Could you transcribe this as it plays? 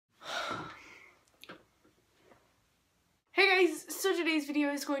So today's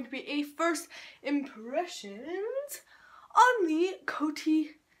video is going to be a first impressions on the Coty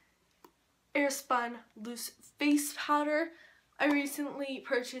Airspun loose face powder. I recently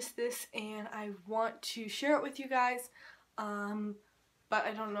purchased this and I want to share it with you guys, but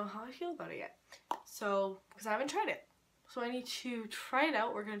I don't know how I feel about it yet, so because I haven't tried it. So I need to try it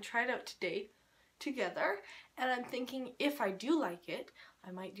out. We're going to try it out today together, and I'm thinking if I do like it, I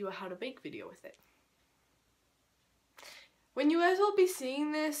might do a how to bake video with it. When you guys will be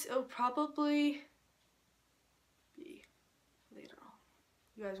seeing this, it'll probably be later on.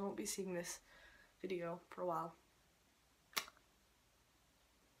 You guys won't be seeing this video for a while.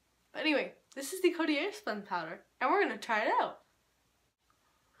 But anyway, this is the Coty Airspun powder, and we're going to try it out.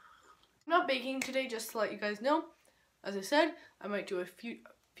 I'm not baking today, just to let you guys know. As I said, I might do a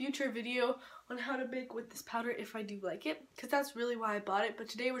future video on how to bake with this powder if I do like it, because that's really why I bought it. But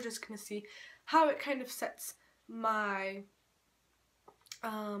today we're just going to see how it kind of sets my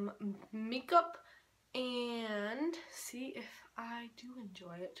makeup and see if I do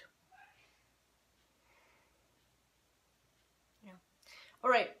enjoy it. Yeah.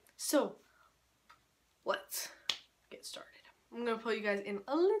 Alright, so let's get started. I'm going to pull you guys in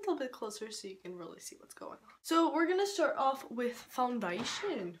a little bit closer so you can really see what's going on. So we're going to start off with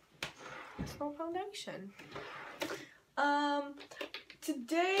foundation. Small foundation.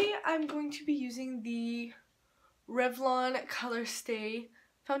 Today I'm going to be using the Revlon colorstay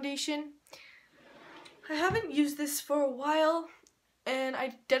foundation. I haven't used this for a while, and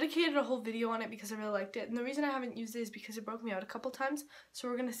I dedicated a whole video on it because I really liked it. And the reason I haven't used it is because it broke me out a couple times, so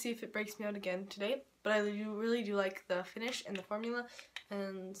we're gonna see if it breaks me out again today. But I really do like the finish and the formula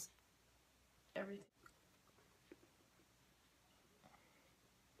and everything.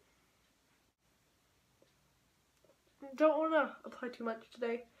 Don't want to apply too much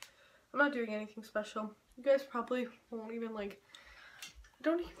today. I'm not doing anything special. You guys probably won't even I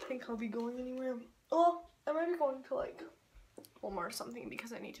don't even think I'll be going anywhere. Oh, I might be going to Walmart or something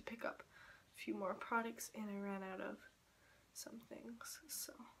because I need to pick up a few more products and I ran out of some things.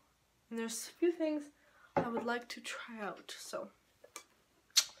 So, and there's a few things I would like to try out. So,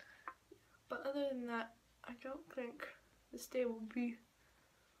 but other than that, I don't think this day will be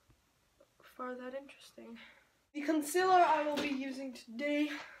far that interesting. The concealer I will be using today,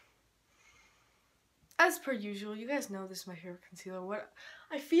 as per usual, you guys know this is my favorite concealer. What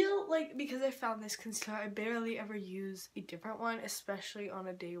I feel like, because I found this concealer, I barely ever use a different one, especially on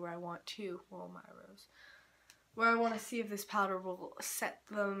a day where I want to, where I want to see if this powder will set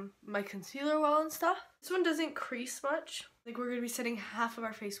my concealer well and stuff. This one doesn't crease much. We're going to be setting half of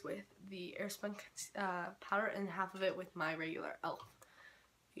our face with the Airspun powder and half of it with my regular e.l.f.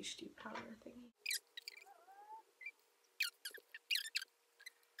 HD powder thingy.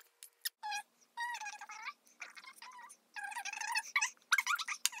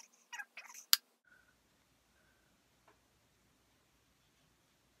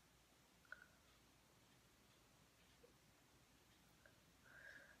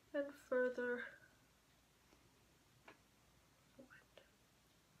 And further I'm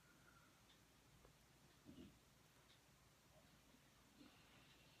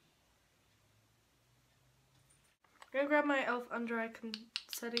gonna grab my e.l.f. under eye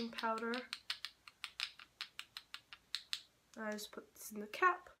setting powder. I just put this in the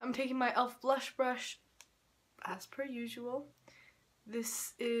cap. I'm taking my e.l.f. blush brush as per usual.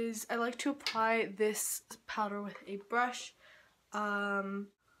 This is, I like to apply this powder with a brush.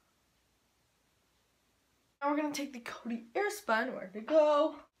 Now we're going to take the Coty Airspun, where'd it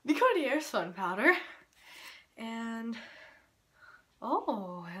go? The Coty Airspun powder. And,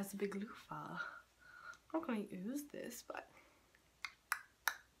 oh, it has a big loofah. I'm not going to use this, but.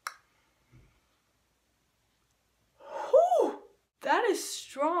 Whew! That is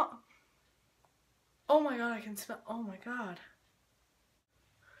strong. Oh my god, I can smell, oh my god.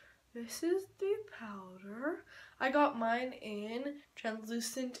 This is the powder. I got mine in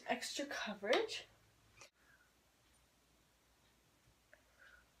translucent extra coverage.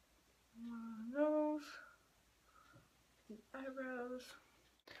 Nose, eyebrows.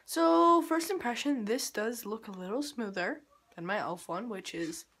 So first impression, this does look a little smoother than my e.l.f. one, which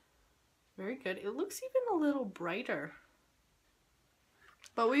is very good. It looks even a little brighter,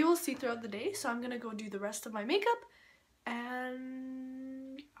 but we will see throughout the day. So I'm gonna go do the rest of my makeup,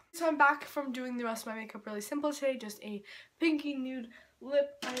 and so I'm back from doing the rest of my makeup really simple today. Just a pinky nude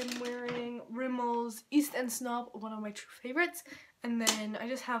lip. I'm wearing Rimmel's East End Snob, one of my true favorites. And then I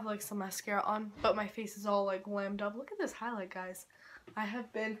just have some mascara on, but my face is all glammed up. Look at this highlight, guys. I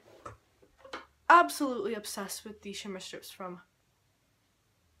have been absolutely obsessed with the shimmer strips from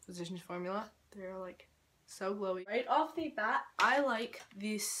Physicians Formula. They're So glowy. Right off the bat, I like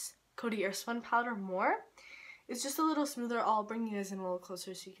this Coty Airspun powder more. It's just a little smoother. I'll bring you guys in a little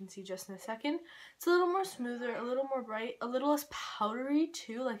closer so you can see just in a second. It's a little more smoother, a little more bright, a little less powdery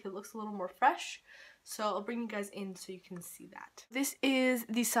too. Like it looks a little more fresh. So I'll bring you guys in so you can see that. This is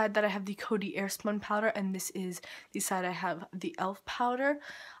the side that I have the Coty Airspun powder, and this is the side I have the e.l.f. powder.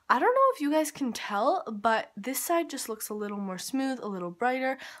 I don't know if you guys can tell, but this side just looks a little more smooth, a little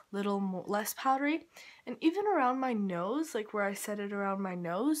brighter, a little more, less powdery. And even around my nose, like where I set it around my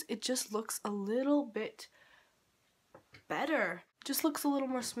nose, it just looks a little bit better. Just looks a little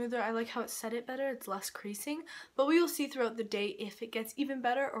more smoother. I like how it set it better. It's less creasing, but we will see throughout the day if it gets even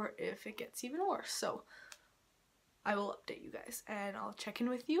better or if it gets even worse. So I will update you guys and I'll check in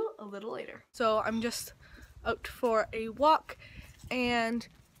with you a little later. So I'm just out for a walk, and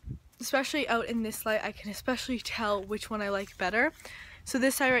especially out in this light I can especially tell which one I like better. So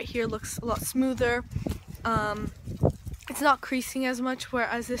this side right here looks a lot smoother. It's not creasing as much,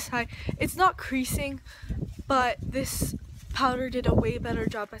 whereas this side it's not creasing, but this powder did a way better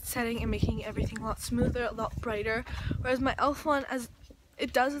job at setting and making everything a lot smoother, a lot brighter, whereas my e.l.f. one, as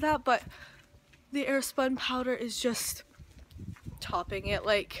it does that, but the Airspun powder is just topping it.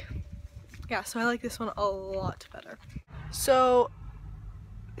 Like, yeah, so I like this one a lot better. So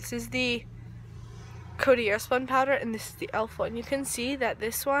this is the Coty Airspun powder and this is the e.l.f. one. You can see that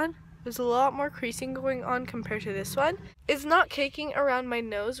this one, there's a lot more creasing going on compared to this one. It's not caking around my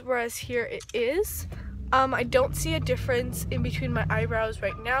nose, whereas here it is. I don't see a difference in between my eyebrows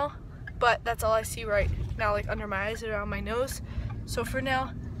right now, but that's all I see right now, like under my eyes and around my nose. So for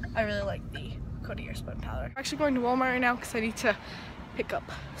now, I really like the Coty Airspun powder. I'm actually going to Walmart right now because I need to pick up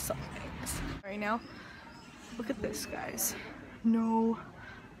some things. Right now, look at this, guys. No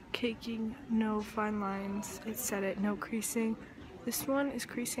caking, no fine lines. It said it, no creasing. This one is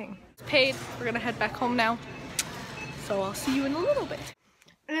creasing. It's paid. We're gonna head back home now. So I'll see you in a little bit.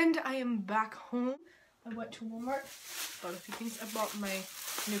 And I am back home. I went to Walmart, bought a few things. I bought my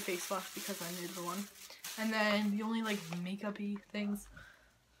new face wash because I needed one. And then the only like makeup-y things.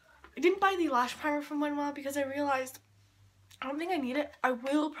 I didn't buy the lash primer from Rimmel because I realized I don't think I need it. I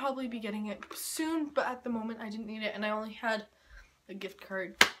will probably be getting it soon, but at the moment I didn't need it and I only had a gift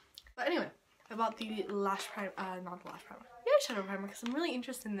card. But anyway, I bought the lash primer, not the lash primer, the eyeshadow primer because I'm really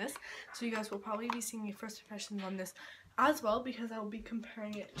interested in this. So you guys will probably be seeing my first impressions on this as well because I will be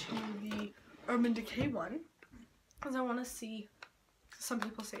comparing it to the Urban Decay one because I want to see, some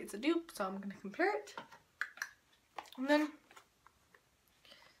people say it's a dupe, so I'm going to compare it. And then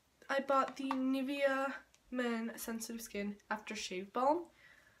I bought the Nivea Men Sensitive Skin After Shave Balm,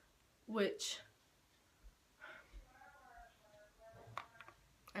 which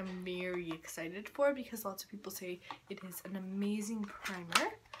I'm very excited for because lots of people say it is an amazing primer,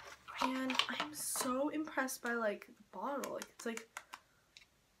 and I'm so impressed by like the bottle. Like it's like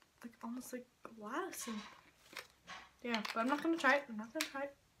almost like glass, and yeah, but I'm not gonna try it.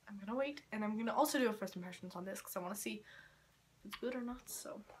 I'm gonna wait, and I'm gonna also do a first impressions on this because I want to see if it's good or not.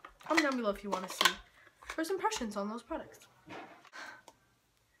 So comment down below if you want to see first impressions on those products.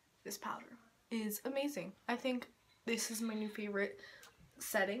 This powder is amazing. I think this is my new favorite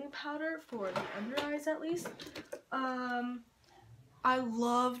setting powder for the under eyes, at least. I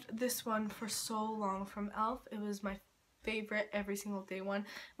loved this one for so long from e.l.f. It was my favorite every single day one.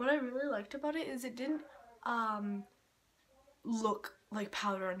 What I really liked about it is it didn't look like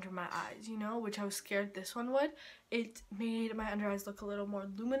powder under my eyes, you know, which I was scared this one would. It made my under eyes look a little more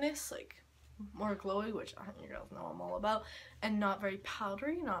luminous, like more glowy, which you girls know I'm all about, and not very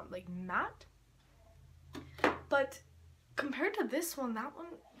powdery, not like matte. But compared to this one, that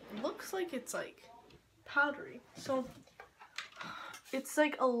one looks like it's like powdery. So it's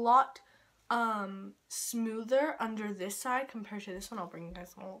like a lot smoother under this side compared to this one. I'll bring you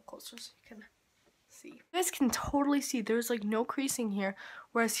guys a little closer so you can see. You guys can totally see there's like no creasing here,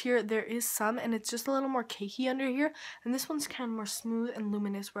 whereas here there is some, and it's just a little more cakey under here, and this one's kind of more smooth and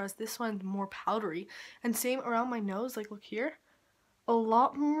luminous, whereas this one's more powdery. And same around my nose, like look here, a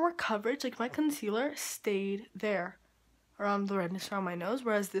lot more coverage. Like my concealer stayed there around the redness around my nose,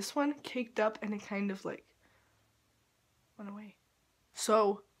 whereas this one caked up and it kind of like went away.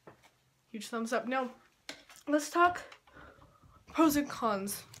 So huge thumbs up. Now let's talk pros and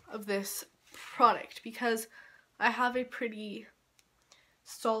cons of this product because I have a pretty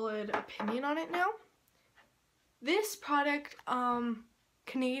solid opinion on it now. This product,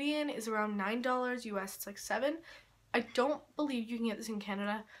 Canadian is around $9, US it's like $7. I don't believe you can get this in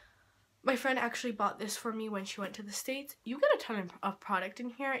Canada. My friend actually bought this for me when she went to the States. You get a ton of product in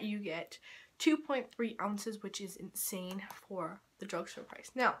here. You get 2.3 ounces, which is insane for the drugstore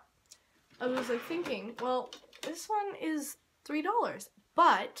price. Now, I was like thinking, well, this one is $3,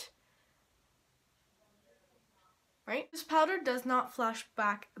 but, right? This powder does not flash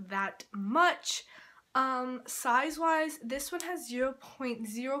back that much. Size-wise, this one has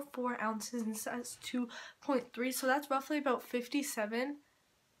 0.04 ounces and says 2.3, so that's roughly about 57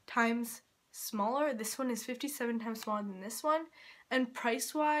 times smaller. This one is 57 times smaller than this one, and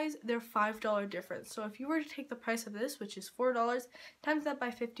price-wise, they're $5 difference. So if you were to take the price of this, which is $4, times that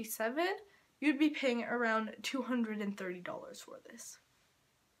by 57, you'd be paying around $230 for this.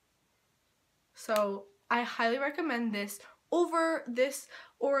 So I highly recommend this over this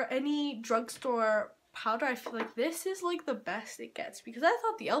or any drugstore powder. I feel like this is like the best it gets, because I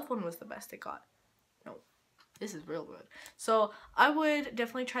thought the e.l.f. one was the best it got. No, this is real good. So I would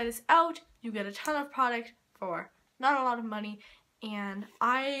definitely try this out. You get a ton of product for not a lot of money, and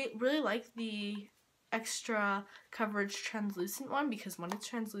I really like the extra coverage translucent one, because one, it's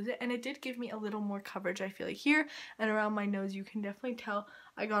translucent, and it did give me a little more coverage. I feel like here and around my nose you can definitely tell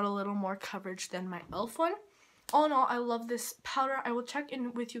I got a little more coverage than my e.l.f. one. All in all, I love this powder. I will check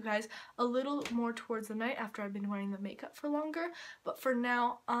in with you guys a little more towards the night after I've been wearing the makeup for longer, but for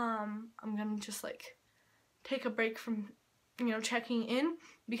now I'm gonna just like take a break from, you know, checking in,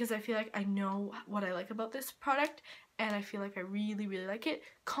 because I feel like I know what I like about this product, and I feel like I really like it.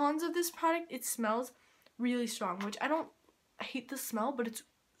 Cons of this product: it smells really strong, which I don't hate the smell, but it's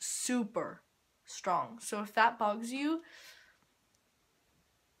super strong. So if that bugs you,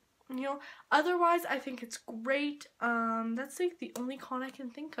 you know, otherwise I think it's great. That's like the only con I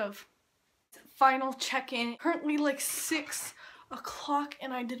can think of. Final check-in. Currently like 6 o'clock,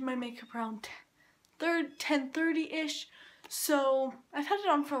 and I did my makeup around 10:30-ish. So I've had it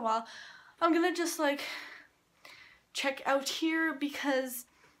on for a while. I'm gonna just like check out here, because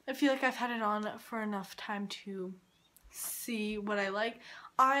I feel like I've had it on for enough time to see what I like.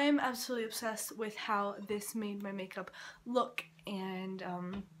 I'm absolutely obsessed with how this made my makeup look, and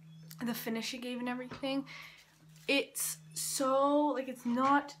the finish it gave and everything. It's so, like, it's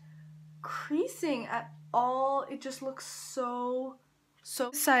not creasing at all. It just looks so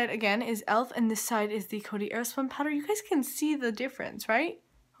this side again is e.l.f. and this side is the Coty Airspun powder. You guys can see the difference, right?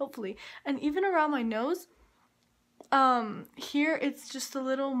 Hopefully. And even around my nose, here it's just a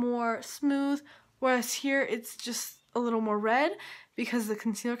little more smooth, whereas here it's just a little more red because the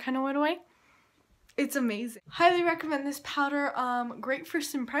concealer kind of went away. It's amazing. Highly recommend this powder. Great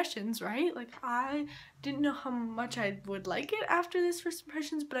first impressions, right? Like, I didn't know how much I would like it after this first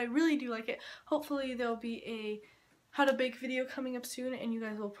impressions, but I really do like it. Hopefully there'll be a how to bake video coming up soon, and you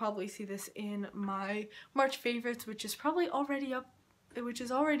guys will probably see this in my March favorites, which is probably already up,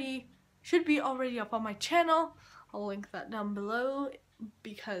 should be already up on my channel. I'll link that down below,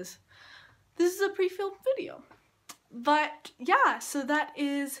 because this is a pre-filmed video. But yeah, so that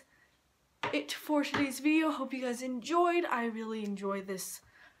is it for today's video. Hope you guys enjoyed. I really enjoyed this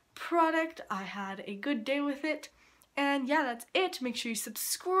product. I had a good day with it. And yeah, that's it. Make sure you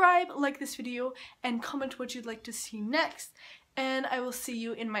subscribe, like this video, and comment what you'd like to see next. And I will see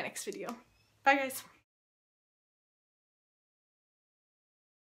you in my next video. Bye guys.